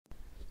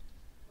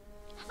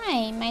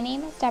My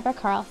name is Debra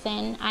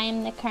Carlson. I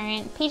am the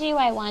current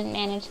PGY1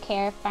 Managed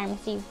Care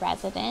Pharmacy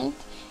resident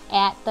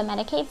at the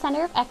Medicaid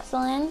Center of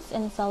Excellence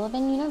in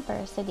Sullivan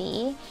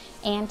University.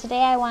 And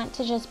today I want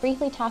to just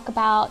briefly talk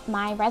about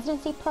my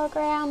residency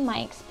program, my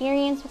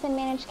experience within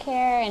managed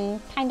care, and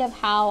kind of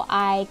how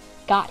I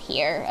got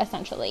here,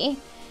 essentially.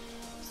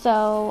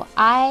 So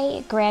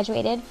I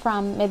graduated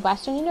from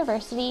Midwestern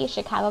University,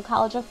 Chicago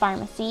College of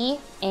Pharmacy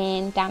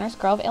in Downers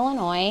Grove,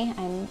 Illinois.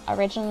 I'm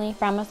originally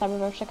from a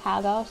suburb of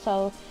Chicago,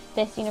 so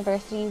this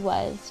university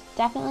was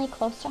definitely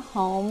close to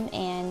home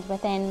and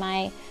within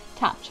my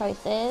top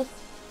choices.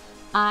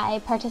 I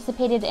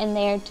participated in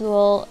their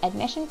dual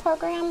admission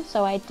program,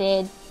 so I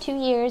did 2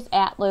 years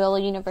at Louisville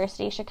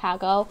University,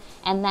 Chicago,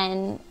 and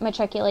then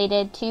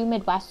matriculated to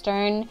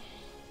Midwestern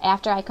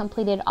after I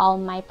completed all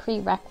my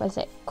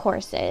prerequisite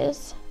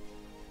courses.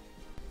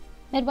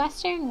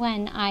 Midwestern,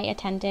 when I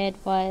attended,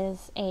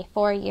 was a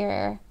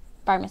 4-year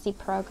pharmacy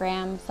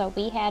program, so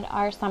we had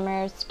our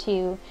summers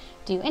to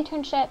do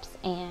internships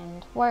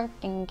and work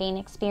and gain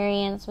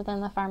experience within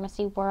the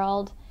pharmacy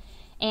world.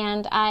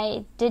 And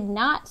I did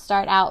not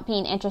start out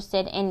being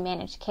interested in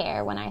managed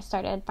care when I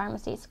started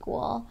pharmacy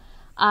school.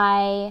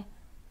 I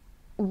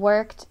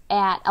worked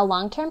at a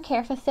long-term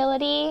care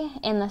facility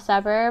in the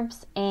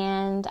suburbs,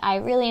 and I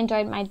really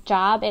enjoyed my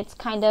job. It's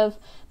kind of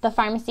the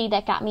pharmacy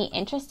that got me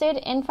interested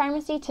in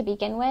pharmacy to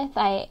begin with.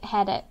 I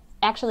had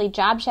actually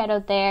job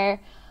shadowed there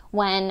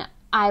when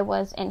I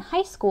was in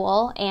high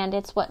school, and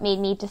it's what made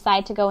me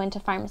decide to go into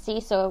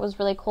pharmacy. So it was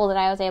really cool that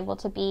I was able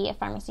to be a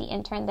pharmacy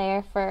intern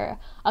there for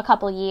a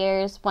couple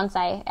years once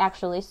I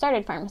actually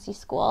started pharmacy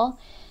school.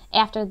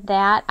 After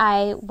that,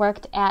 I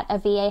worked at a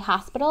VA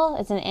hospital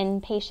as an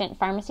inpatient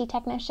pharmacy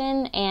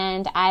technician,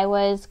 and I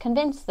was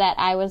convinced that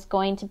I was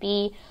going to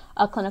be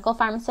a clinical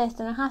pharmacist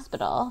in a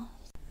hospital.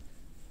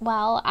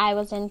 While I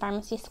was in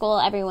pharmacy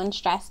school, everyone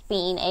stressed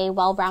being a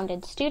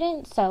well-rounded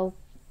student, so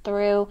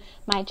through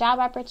my job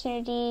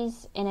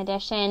opportunities, in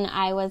addition,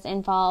 I was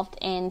involved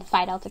in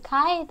Phi Delta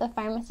Chi, the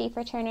pharmacy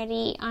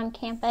fraternity on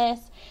campus,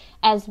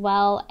 as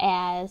well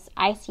as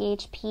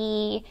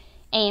ICHP,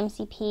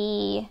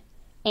 AMCP,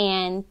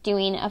 and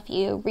doing a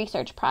few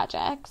research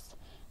projects.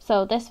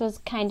 So this was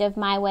kind of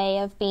my way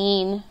of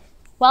being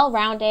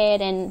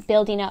well-rounded and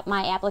building up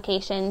my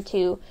application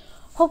to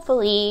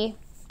hopefully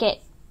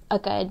get a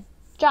good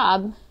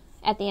job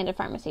at the end of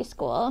pharmacy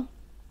school.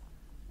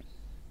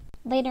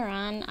 Later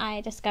on,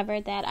 I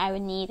discovered that I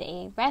would need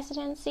a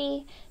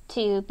residency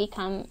to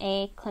become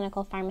a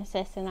clinical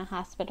pharmacist in a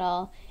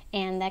hospital,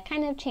 and that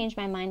kind of changed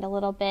my mind a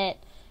little bit.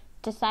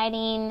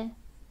 Deciding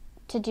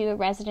to do a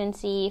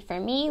residency for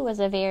me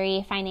was a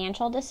very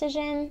financial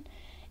decision,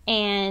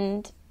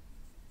 and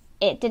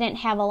it didn't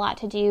have a lot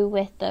to do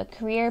with the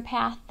career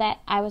path that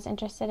I was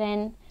interested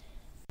in.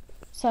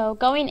 So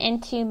going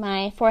into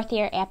my 4th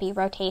year APPE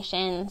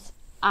rotations,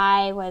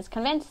 I was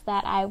convinced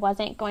that I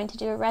wasn't going to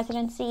do a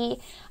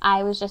residency.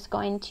 I was just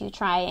going to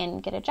try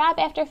and get a job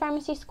after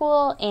pharmacy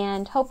school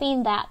and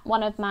hoping that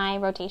one of my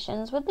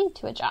rotations would lead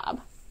to a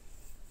job.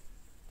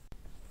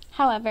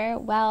 However,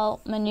 while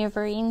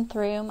maneuvering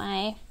through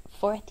my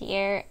 4th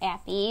year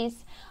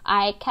APPEs,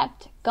 I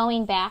kept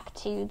going back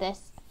to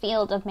this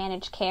field of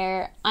managed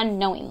care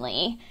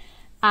unknowingly.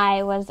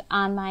 I was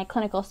on my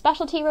clinical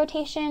specialty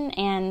rotation,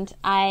 and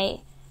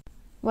I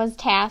was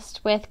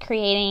tasked with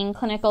creating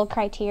clinical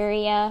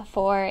criteria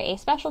for a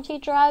specialty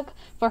drug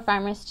for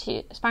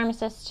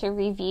pharmacists to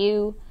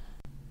review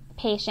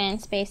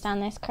patients based on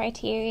this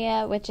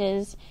criteria, which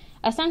is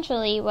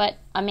essentially what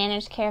a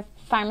managed care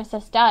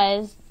pharmacist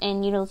does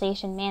in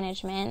utilization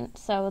management.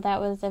 So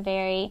that was a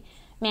very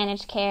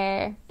managed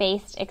care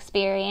based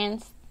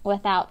experience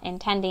without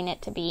intending it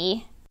to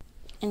be.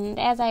 And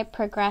as I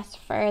progressed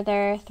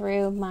further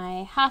through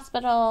my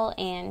hospital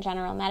and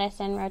general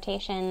medicine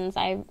rotations,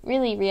 I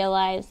really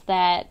realized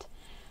that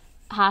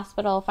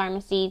hospital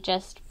pharmacy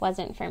just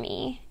wasn't for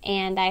me.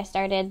 And I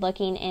started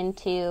looking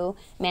into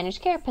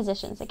managed care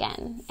positions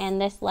again. And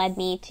this led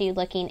me to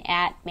looking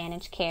at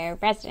managed care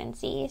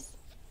residencies.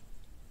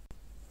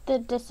 The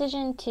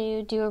decision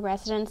to do a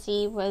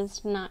residency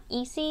was not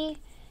easy,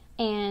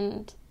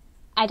 and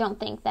I don't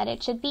think that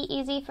it should be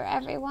easy for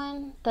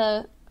everyone.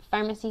 The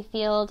pharmacy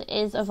field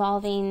is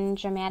evolving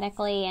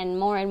dramatically, and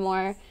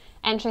more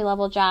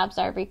entry-level jobs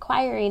are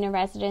requiring a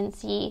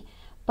residency,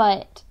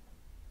 but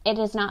it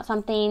is not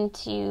something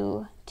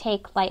to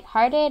take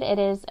lighthearted. It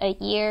is a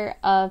year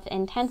of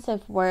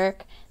intensive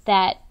work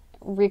that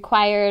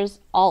requires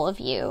all of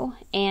you,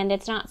 and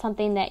it's not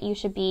something that you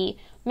should be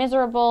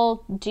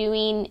miserable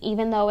doing,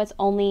 even though it's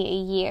only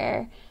a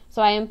year.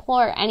 So I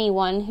implore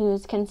anyone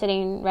who's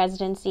considering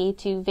residency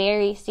to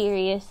very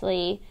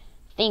seriously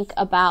think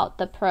about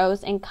the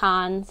pros and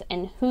cons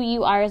and who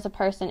you are as a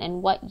person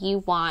and what you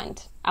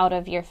want out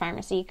of your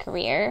pharmacy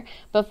career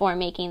before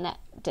making that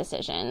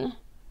decision.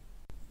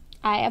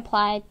 I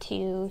applied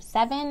to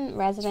 7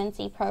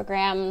 residency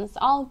programs,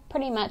 all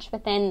pretty much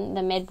within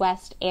the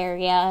Midwest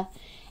area,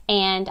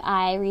 and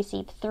I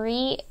received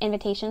 3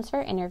 invitations for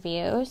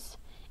interviews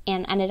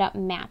and ended up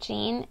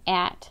matching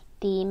at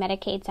the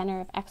Medicaid Center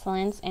of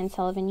Excellence in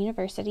Sullivan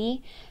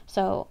University.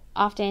 So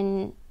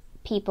often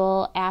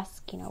people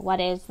ask,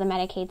 what is the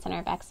Medicaid Center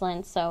of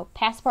Excellence? So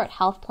Passport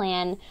Health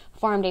Plan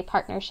formed a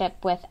partnership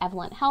with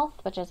Evolent Health,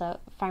 which is a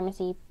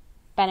pharmacy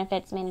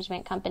benefits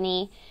management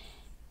company,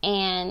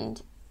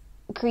 and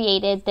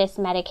created this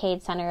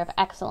Medicaid Center of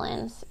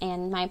Excellence.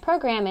 And my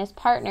program is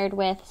partnered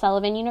with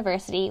Sullivan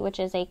University, which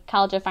is a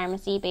college of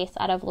pharmacy based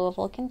out of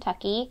Louisville,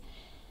 Kentucky,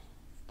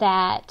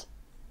 that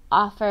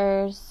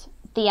offers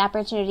the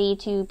opportunity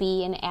to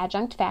be an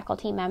adjunct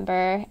faculty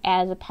member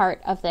as a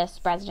part of this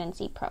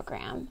residency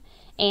program.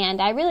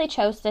 And I really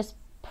chose this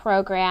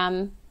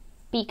program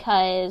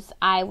because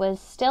I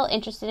was still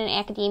interested in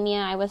academia.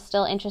 I was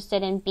still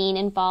interested in being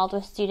involved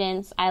with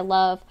students. I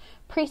love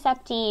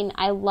precepting.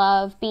 I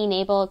love being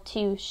able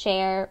to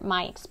share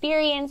my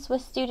experience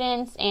with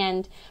students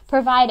and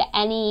provide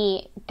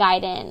any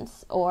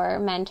guidance or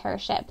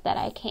mentorship that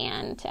I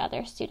can to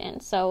other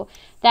students. So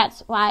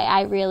that's why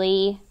I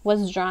really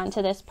was drawn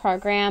to this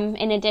program.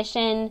 In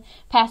addition,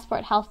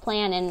 Passport Health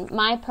Plan and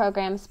my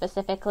program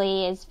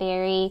specifically is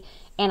very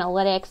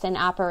analytics and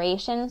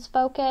operations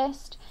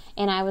focused,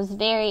 and I was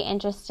very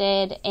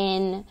interested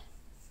in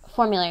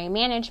formulary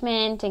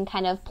management and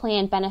kind of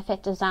plan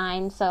benefit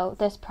design, so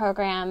this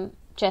program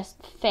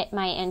just fit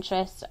my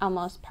interests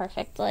almost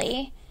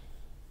perfectly.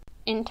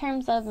 In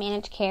terms of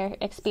managed care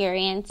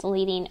experience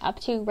leading up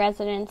to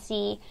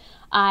residency,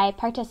 I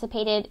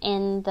participated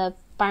in the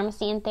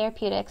Pharmacy and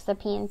Therapeutics, the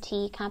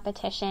P&T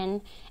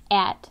competition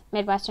at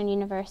Midwestern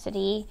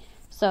University.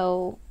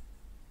 So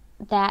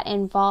that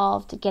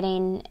involved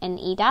getting an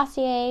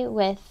e-dossier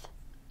with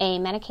a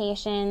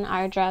medication.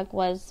 Our drug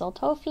was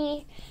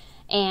Zoltofi,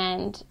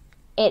 and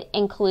it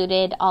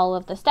included all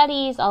of the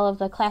studies, all of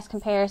the class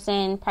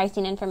comparison,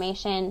 pricing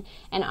information,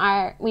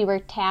 and we were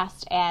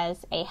tasked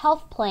as a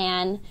health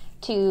plan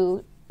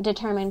to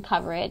determine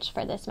coverage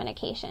for this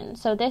medication.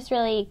 So this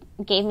really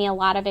gave me a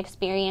lot of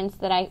experience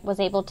that I was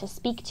able to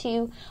speak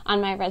to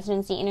on my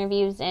residency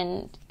interviews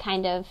and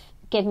kind of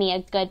give me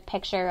a good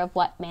picture of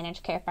what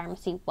managed care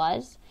pharmacy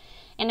was.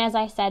 And as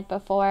I said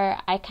before,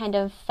 I kind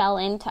of fell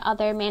into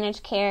other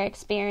managed care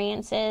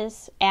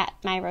experiences at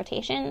my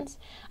rotations.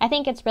 I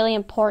think it's really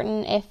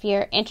important if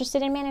you're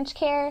interested in managed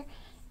care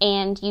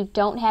and you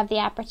don't have the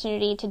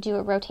opportunity to do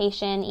a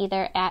rotation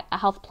either at a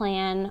health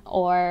plan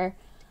or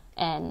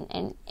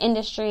an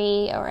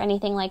industry or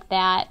anything like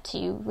that,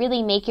 to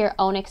really make your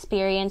own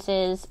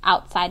experiences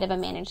outside of a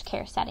managed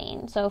care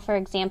setting. So for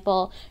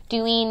example,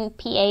 doing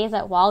PAs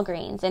at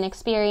Walgreens, an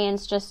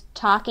experience just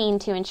talking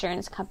to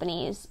insurance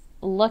companies,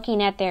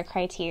 looking at their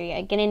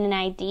criteria, getting an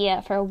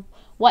idea for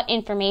what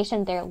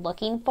information they're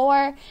looking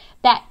for,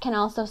 that can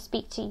also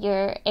speak to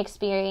your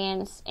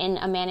experience in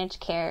a managed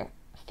care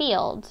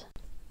field.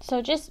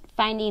 So just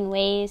finding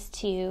ways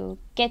to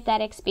get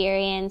that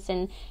experience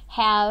and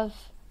have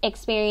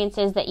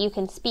experiences that you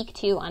can speak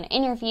to on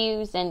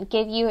interviews and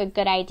give you a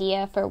good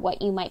idea for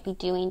what you might be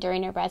doing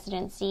during a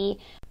residency,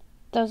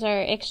 those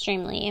are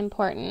extremely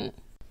important.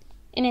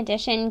 In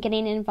addition,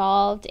 getting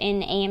involved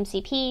in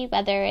AMCP,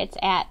 whether it's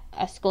at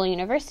a school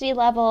university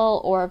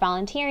level or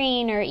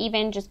volunteering or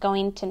even just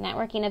going to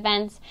networking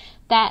events,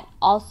 that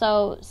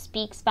also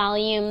speaks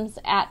volumes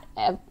at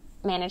a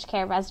managed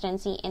care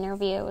residency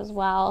interview as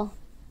well.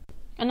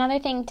 Another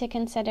thing to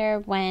consider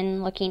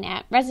when looking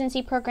at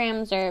residency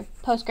programs or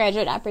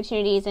postgraduate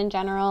opportunities in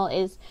general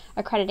is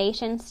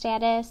accreditation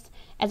status.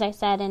 As I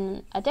said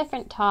in a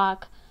different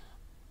talk,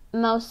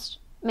 most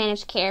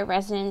managed care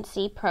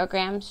residency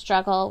programs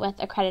struggle with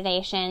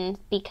accreditation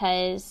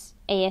because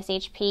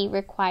ASHP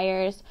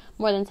requires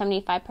more than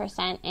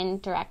 75% in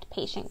direct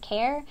patient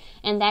care,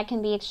 and that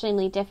can be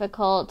extremely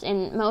difficult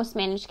in most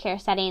managed care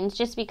settings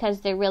just because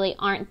there really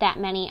aren't that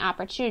many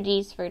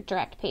opportunities for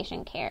direct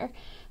patient care.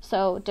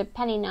 So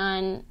depending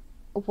on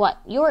what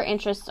your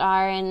interests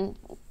are, and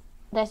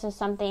this is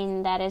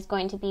something that is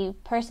going to be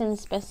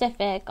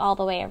person-specific all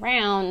the way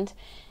around,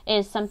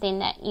 is something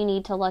that you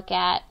need to look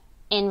at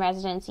in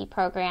residency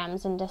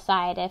programs and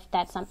decide if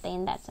that's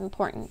something that's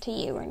important to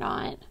you or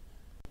not.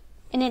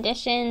 In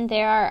addition,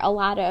 there are a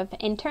lot of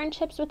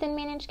internships within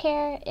managed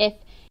care. If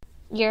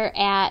you're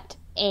at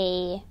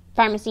a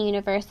pharmacy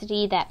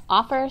university that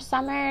offers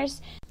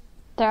summers,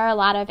 there are a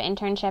lot of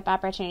internship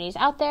opportunities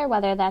out there,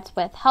 whether that's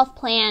with health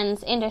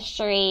plans,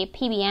 industry,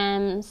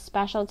 PBMs,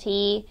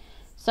 specialty.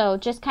 So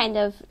just kind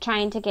of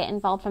trying to get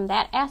involved from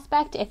that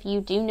aspect if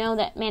you do know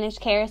that managed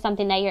care is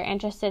something that you're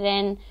interested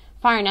in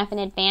far enough in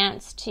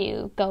advance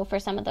to go for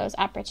some of those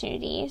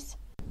opportunities.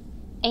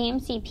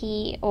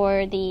 AMCP,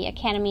 or the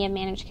Academy of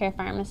Managed Care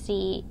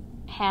Pharmacy,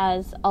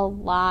 has a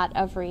lot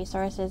of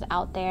resources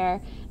out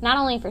there, not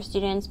only for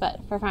students but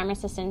for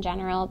pharmacists in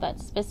general, but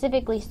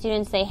specifically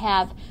students. They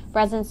have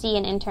residency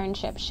and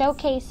internship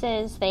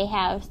showcases, they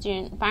have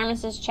student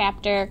pharmacist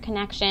chapter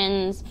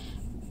connections,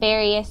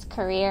 various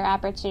career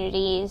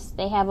opportunities.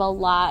 They have a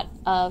lot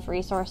of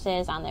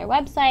resources on their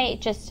website,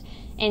 just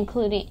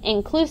including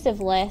inclusive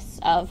lists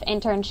of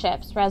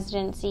internships,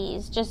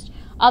 residencies, just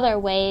other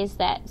ways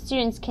that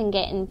students can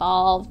get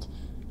involved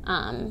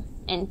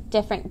and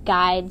different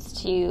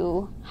guides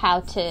to how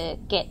to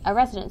get a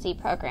residency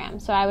program.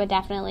 So I would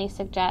definitely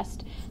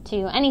suggest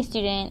to any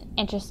student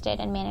interested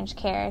in managed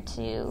care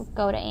to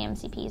go to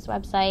AMCP's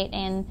website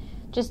and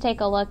just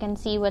take a look and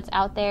see what's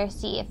out there,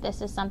 see if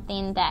this is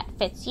something that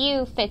fits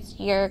you, fits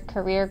your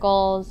career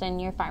goals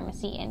and your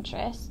pharmacy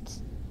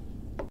interests.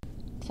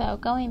 So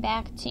going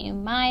back to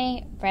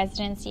my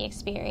residency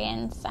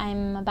experience,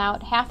 I'm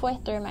about halfway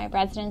through my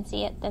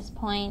residency at this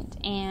point,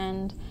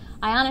 and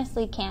I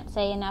honestly can't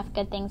say enough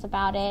good things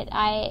about it.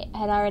 I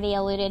had already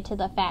alluded to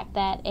the fact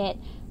that it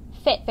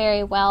fit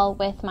very well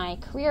with my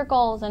career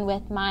goals and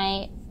with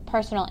my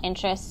personal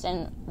interests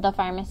in the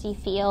pharmacy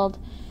field.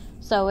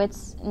 So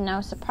it's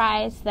no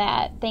surprise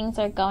that things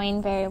are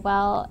going very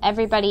well.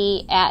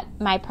 Everybody at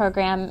my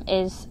program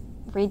is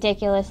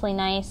ridiculously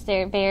nice.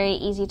 They're very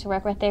easy to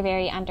work with. They're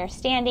very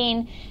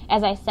understanding.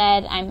 As I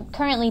said, I'm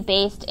currently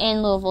based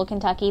in Louisville,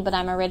 Kentucky, but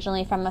I'm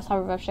originally from a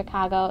suburb of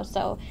Chicago,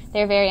 so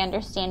they're very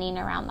understanding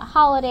around the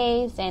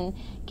holidays and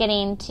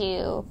getting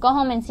to go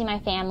home and see my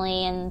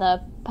family and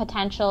the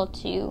potential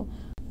to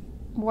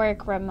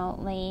work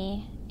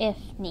remotely if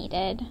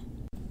needed.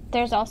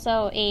 There's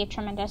also a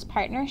tremendous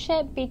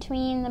partnership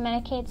between the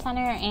Medicaid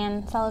Center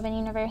and Sullivan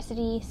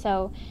University,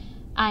 so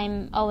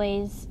I'm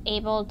always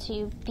able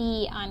to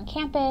be on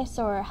campus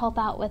or help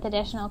out with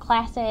additional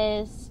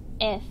classes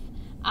if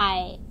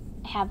I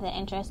have the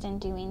interest in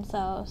doing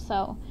so.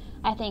 So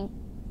I think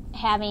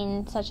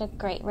having such a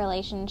great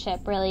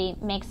relationship really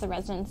makes the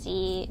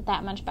residency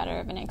that much better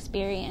of an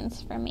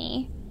experience for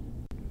me.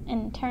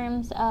 In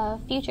terms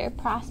of future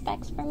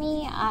prospects for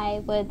me,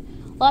 I would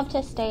love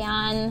to stay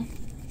on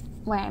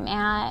where I'm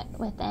at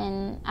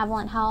within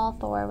Evolent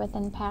Health or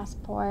within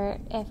Passport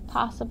if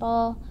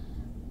possible.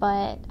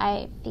 But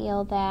I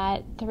feel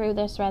that through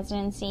this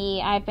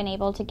residency, I've been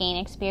able to gain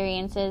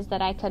experiences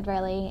that I could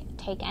really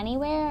take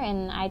anywhere,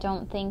 and I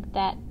don't think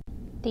that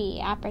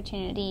the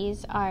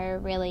opportunities are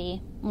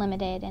really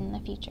limited in the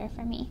future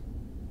for me.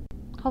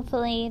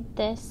 Hopefully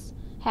this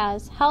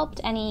has helped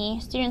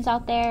any students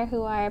out there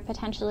who are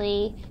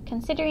potentially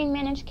considering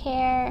managed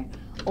care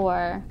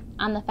or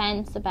on the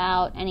fence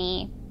about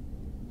any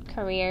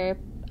career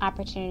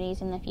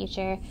opportunities in the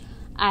future.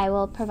 I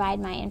will provide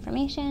my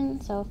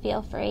information, so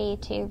feel free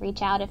to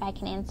reach out if I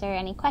can answer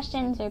any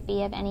questions or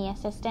be of any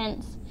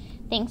assistance.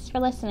 Thanks for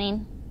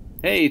listening.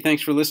 Hey,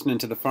 thanks for listening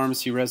to the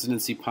Pharmacy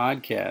Residency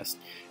Podcast.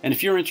 And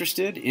if you're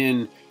interested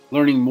in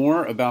learning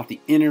more about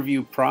the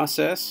interview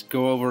process,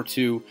 go over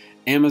to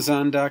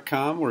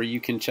Amazon.com where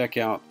you can check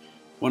out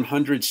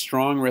 100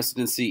 strong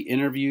residency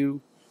interview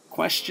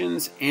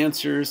questions,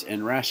 answers,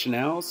 and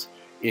rationales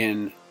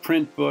in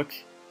print book,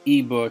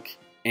 ebook,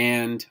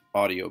 and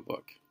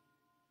audiobook.